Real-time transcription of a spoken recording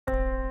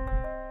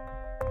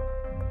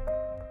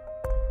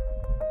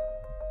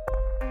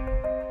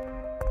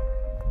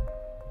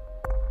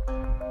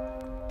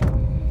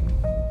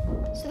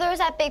was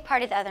that big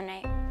party the other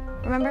night.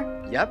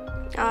 Remember?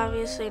 Yep.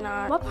 Obviously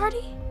not. What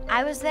party?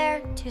 I was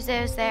there,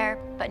 Tuesday was there,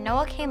 but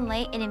Noah came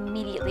late and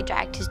immediately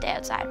dragged Tuesday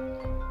outside.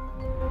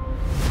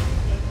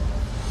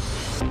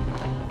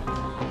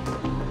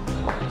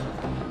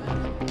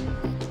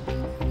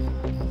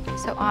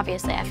 So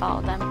obviously I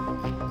followed them.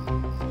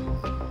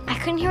 I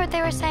couldn't hear what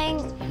they were saying,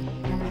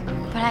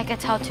 but I could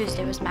tell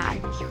Tuesday was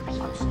mad.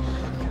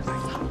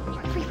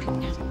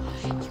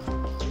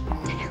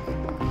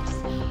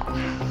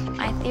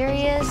 My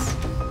theory is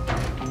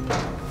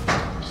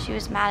she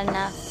was mad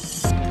enough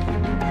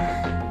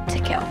to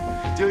kill.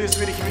 Delia,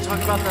 sweetie, can we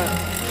talk about that?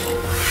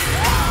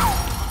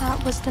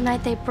 That was the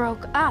night they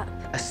broke up.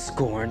 A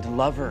scorned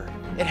lover.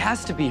 It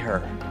has to be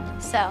her.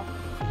 So,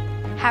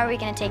 how are we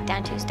gonna take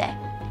down Tuesday?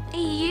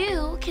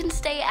 You can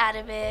stay out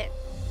of it.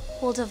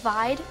 We'll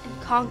divide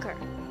and conquer.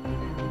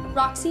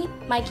 Roxie,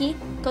 Mikey,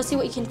 go see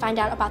what you can find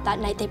out about that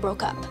night they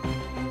broke up.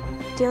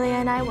 Delia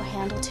and I will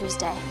handle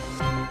Tuesday.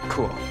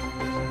 Cool.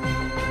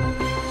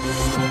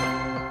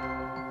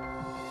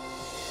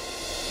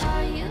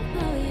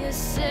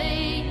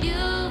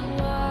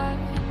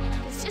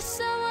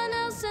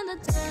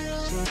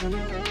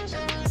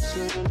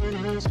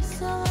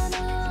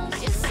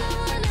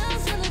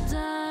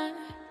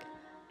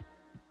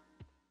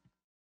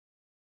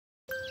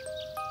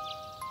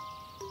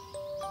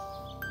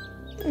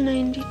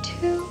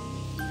 $92,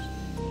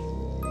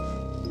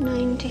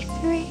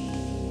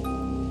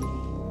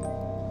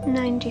 $93,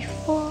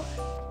 $94.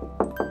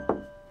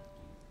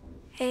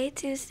 Hey,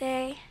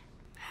 Tuesday.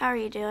 How are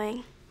you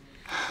doing?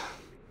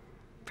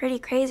 Pretty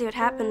crazy what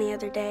happened the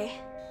other day.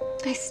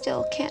 I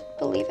still can't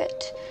believe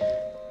it.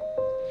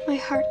 My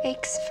heart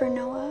aches for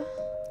Noah.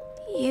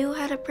 You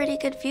had a pretty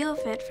good view of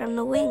it from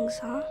the wings,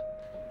 huh?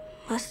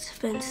 Must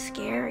have been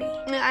scary.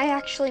 I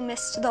actually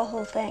missed the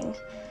whole thing.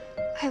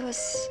 I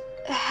was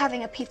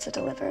having a pizza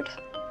delivered.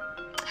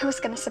 I was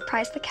gonna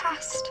surprise the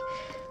cast.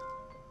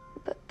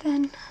 But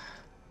then...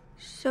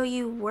 So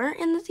you weren't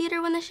in the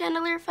theater when the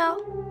chandelier fell?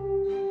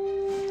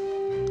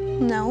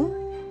 No.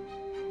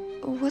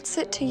 What's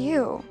it to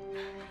you?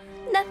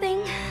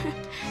 Nothing.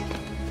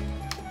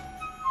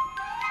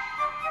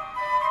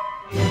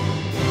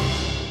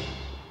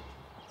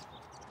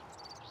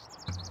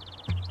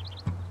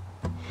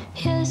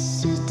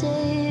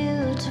 Yesterday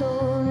you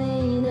told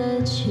me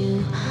that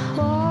you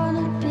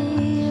wanna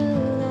be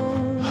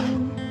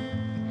alone.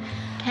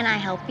 Can I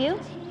help you?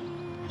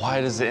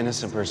 Why does the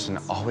innocent person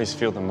always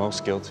feel the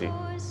most guilty?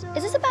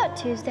 Is this about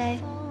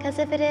Tuesday? Because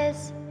if it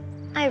is,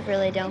 I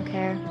really don't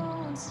care.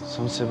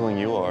 Some sibling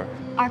you are.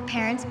 Our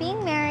parents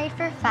being married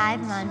for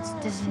 5 months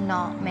does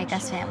not make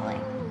us family.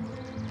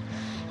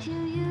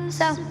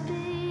 So,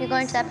 you're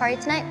going to that party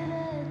tonight?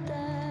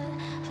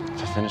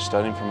 I finished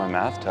studying for my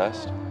math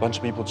test. A bunch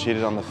of people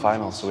cheated on the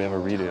finals, so we have a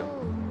redo.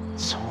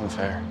 It's so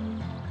unfair.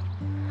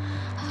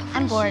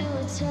 I'm bored.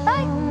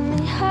 Bye.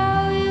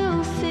 How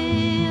you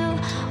feel,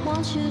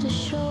 want you to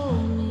show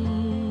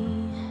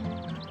me.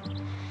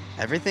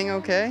 Everything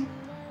okay?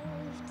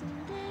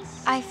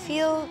 I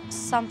feel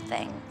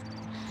something.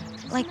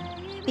 Like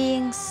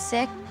being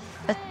sick,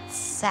 but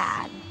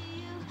sad.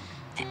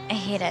 I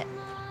hate it.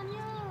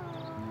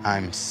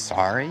 I'm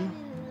sorry?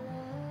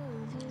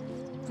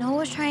 Noah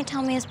was trying to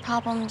tell me his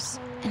problems,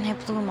 and I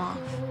blew him off.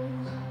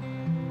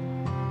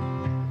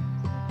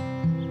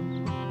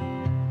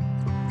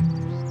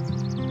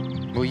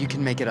 Well, you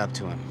can make it up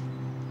to him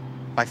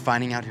by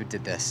finding out who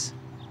did this.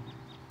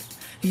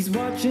 He's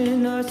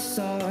watching us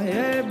our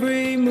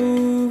every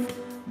move.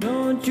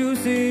 Don't you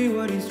see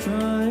what he's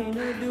trying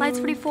to do? Lights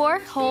 44,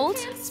 hold.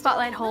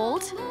 Spotlight,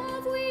 hold.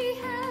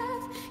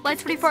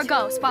 Lights 44,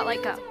 go.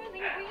 Spotlight, go.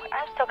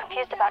 I'm still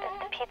confused about is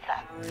the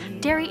pizza.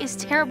 Dairy is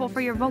terrible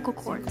for your vocal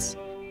cords.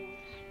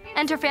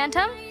 Enter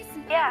Phantom?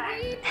 Yeah.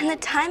 And the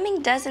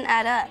timing doesn't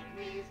add up.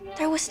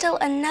 There was still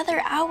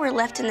another hour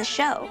left in the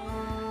show.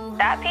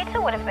 That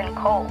pizza would have been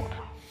cold.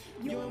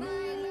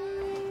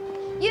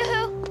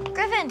 Yoo-hoo!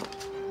 Griffin!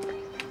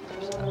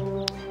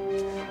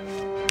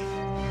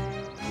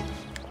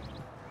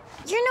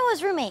 You're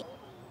Noah's roommate,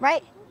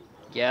 right?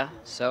 Yeah,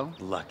 so?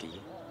 Lucky.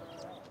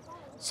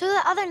 So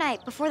the other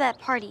night, before that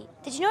party,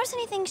 did you notice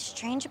anything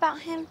strange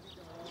about him?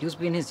 He was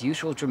being his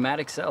usual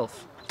dramatic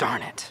self.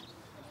 Darn it.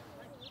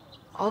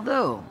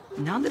 Although,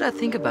 now that I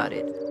think about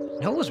it,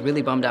 Noah was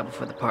really bummed out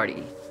before the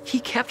party. He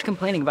kept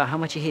complaining about how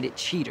much he hated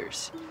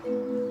cheaters.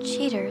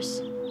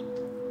 Cheaters?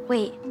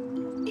 Wait,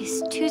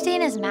 is Tuesday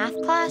in his math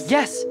class?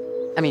 Yes!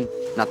 I mean,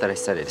 not that I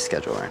studied a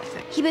schedule or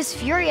anything. He was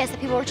furious that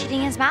people were cheating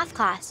in his math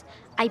class.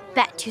 I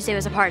bet Tuesday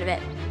was a part of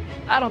it.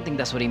 I don't think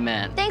that's what he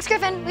meant. Thanks,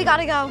 Griffin. We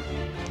gotta go.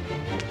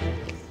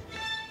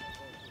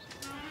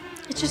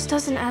 It just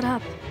doesn't add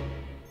up.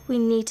 We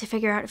need to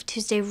figure out if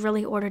Tuesday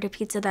really ordered a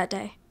pizza that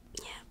day.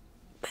 Yeah,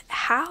 but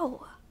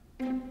how?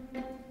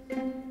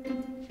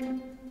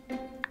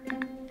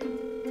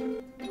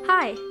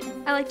 Hi,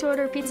 I'd like to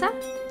order a pizza.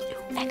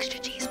 Extra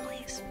cheese,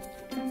 please.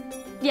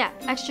 Yeah,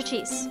 extra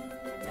cheese.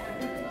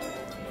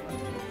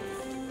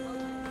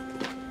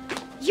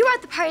 You were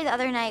at the party the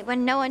other night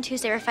when Noah and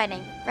Tuesday were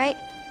fighting, right?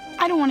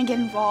 I don't want to get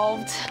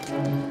involved.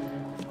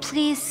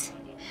 Please,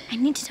 I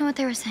need to know what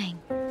they were saying.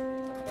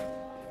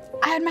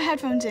 I had my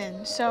headphones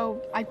in,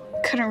 so I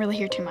couldn't really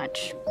hear too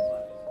much.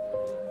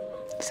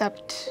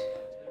 Except...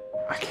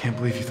 I can't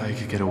believe you thought you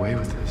could get away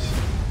with this.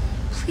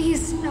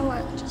 Please,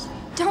 Noah, just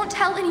don't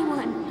tell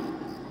anyone.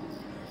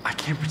 I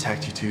can't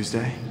protect you,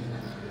 Tuesday.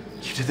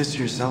 You did this to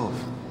yourself.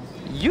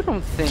 You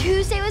don't think...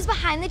 Tuesday was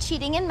behind the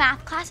cheating in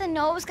math class and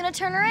Noah was gonna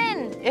turn her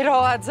in. It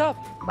all adds up.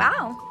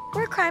 Wow,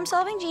 we're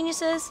crime-solving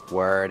geniuses.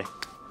 Word.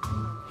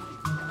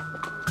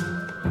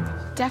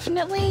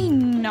 definitely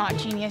not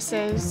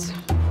geniuses.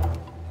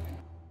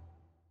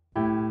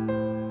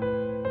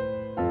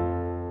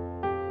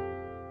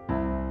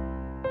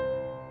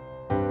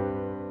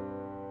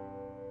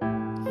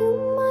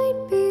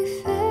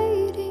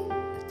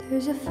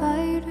 There's a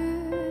fighter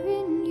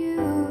in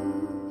you.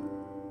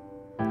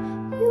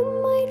 You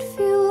might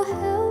feel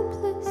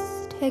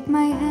helpless. Take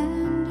my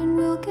hand and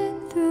we'll get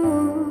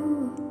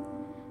through.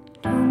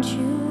 Don't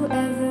you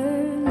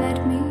ever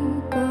let me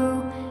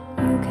go.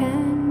 You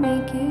can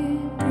make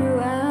it through.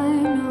 I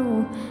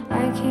know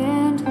I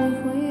can't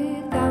live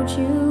without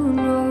you.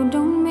 No,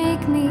 don't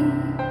make me.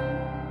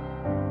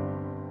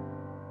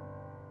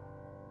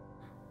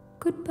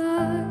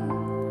 Goodbye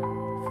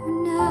for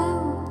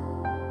now.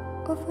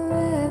 Or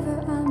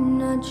forever, I'm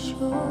not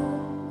sure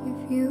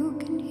if you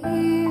can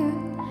hear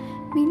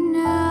me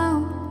now.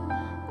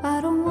 I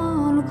don't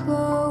wanna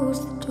close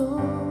the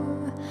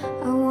door.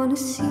 I wanna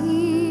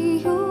see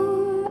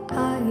your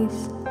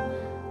eyes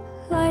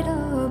light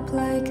up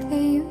like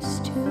they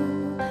used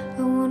to.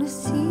 I wanna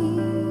see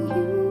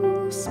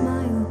you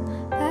smile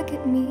back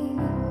at me,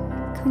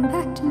 come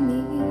back to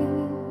me.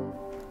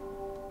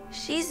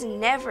 She's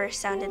never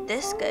sounded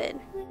this good.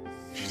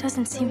 She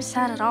doesn't seem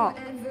sad at all.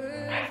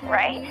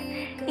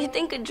 Right? You'd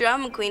think a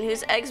drama queen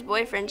whose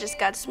ex-boyfriend just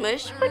got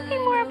smushed would be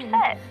more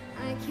upset.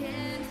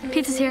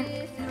 Pizza's here.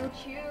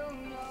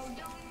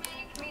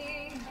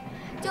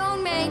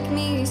 Don't make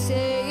me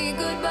say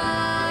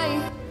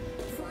goodbye.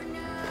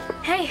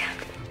 Hey,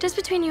 just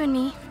between you and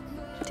me,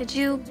 did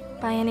you,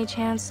 by any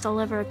chance,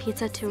 deliver a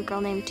pizza to a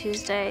girl named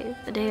Tuesday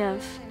the day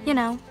of, you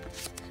know,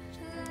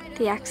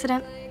 the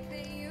accident?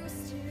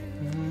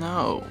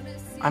 No.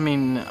 I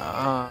mean...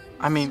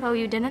 So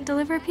you didn't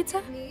deliver a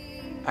pizza?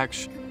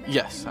 Actually,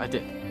 yes, I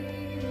did.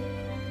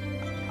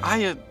 I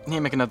need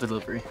to make another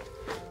delivery.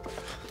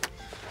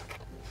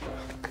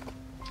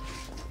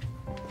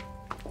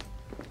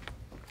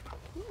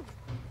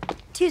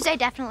 Tuesday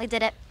definitely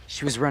did it.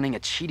 She was running a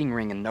cheating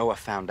ring and Noah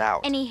found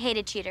out. And he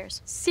hated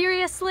cheaters.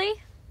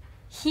 Seriously?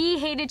 He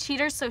hated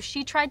cheaters, so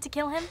she tried to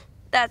kill him?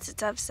 That's a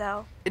tough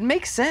sell. It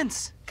makes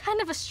sense.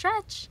 Kind of a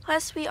stretch.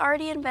 Plus, we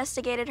already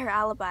investigated her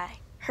alibi.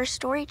 Her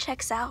story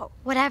checks out.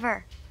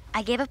 Whatever.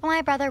 I gave up on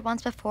my brother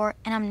once before,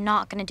 and I'm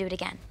not gonna do it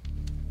again.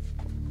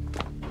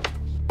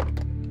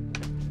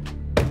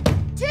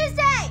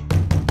 Tuesday!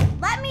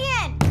 Let me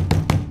in!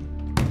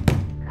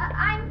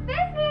 I'm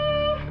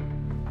busy!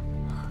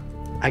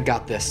 I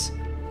got this.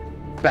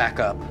 Back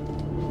up.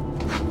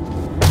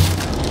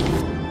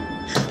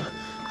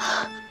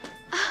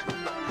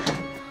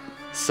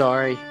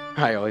 Sorry,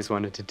 I always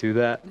wanted to do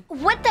that.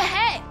 What the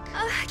heck?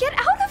 Get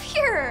out of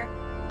here!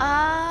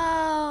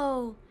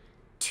 Oh,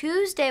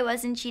 Tuesday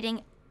wasn't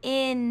cheating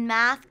in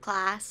math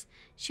class.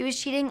 She was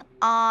cheating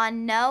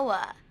on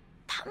Noah.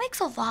 That makes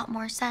a lot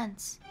more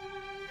sense.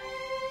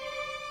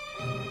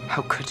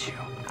 How could you?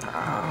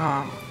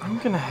 I'm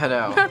gonna head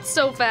out. Not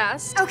so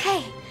fast.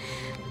 Okay,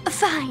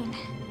 fine.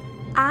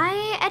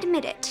 I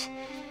admit it.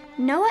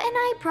 Noah and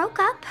I broke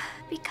up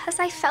because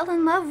I fell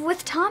in love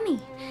with Tommy.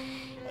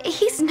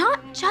 He's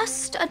not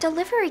just a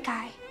delivery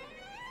guy.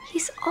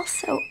 He's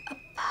also a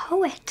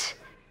poet.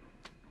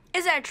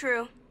 Is that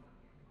true?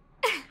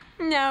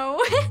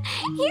 No,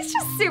 he's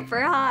just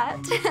super hot.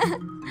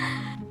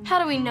 How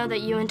do we know that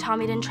you and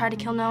Tommy didn't try to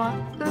kill Noah?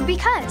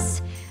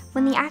 Because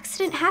when the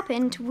accident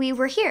happened, we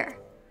were here,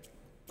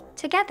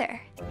 together,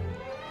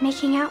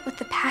 making out with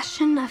the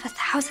passion of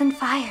 1,000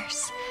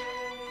 fires.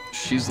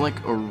 She's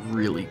like a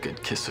really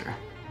good kisser.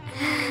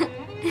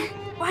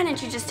 Why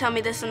didn't you just tell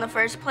me this in the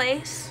first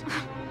place?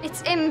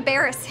 It's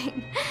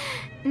embarrassing.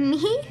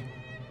 Me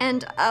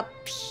and a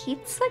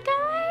pizza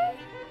guy?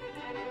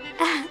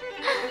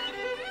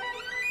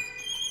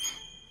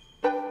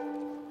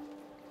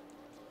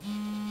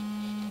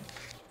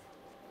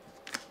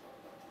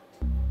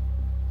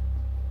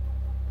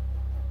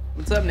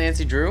 What's up,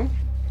 Nancy Drew?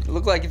 You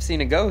look like you've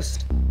seen a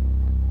ghost.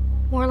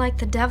 More like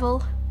the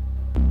devil.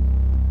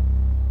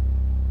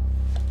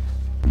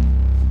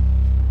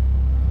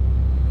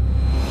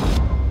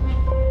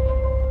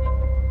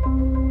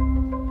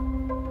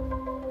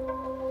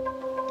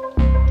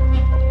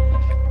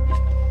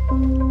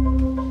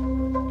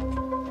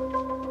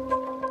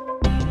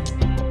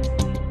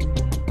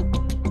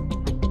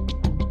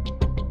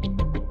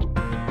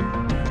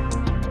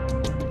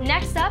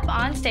 Next up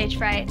on Stage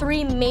Fright.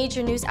 3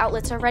 major news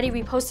outlets already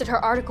reposted her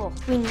article.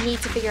 We need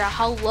to figure out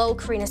how low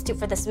Karina stooped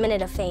for this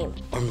minute of fame.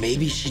 Or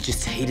maybe she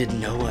just hated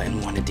Noah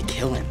and wanted to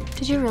kill him.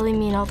 Did you really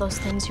mean all those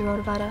things you wrote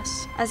about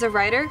us? As a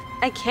writer,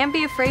 I can't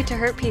be afraid to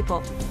hurt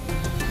people.